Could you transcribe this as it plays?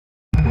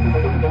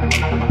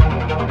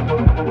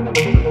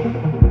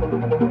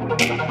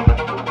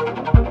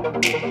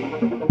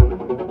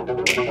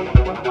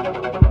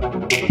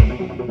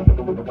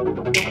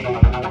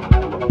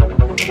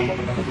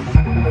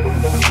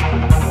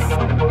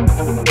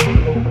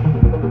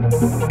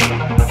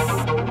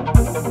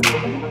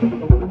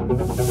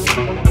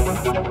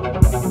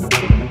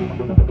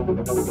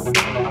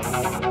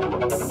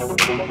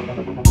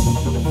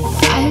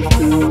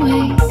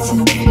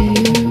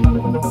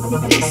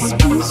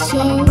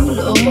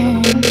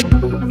long.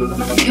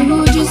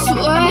 You just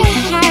what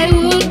I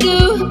would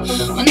do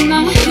when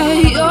I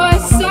heard your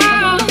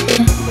sound.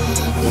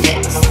 The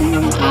next thing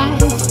I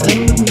felt was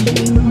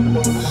you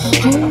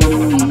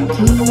holding me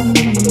close.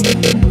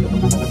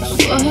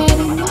 What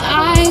am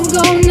I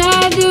gonna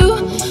do?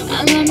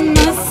 I let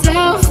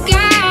myself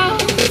go.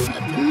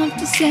 Nothing left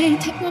to say,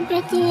 take my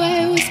breath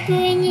away,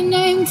 whispering your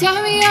name.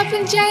 Tie me up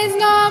in chains,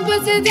 no one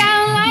puts it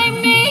down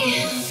like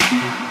me.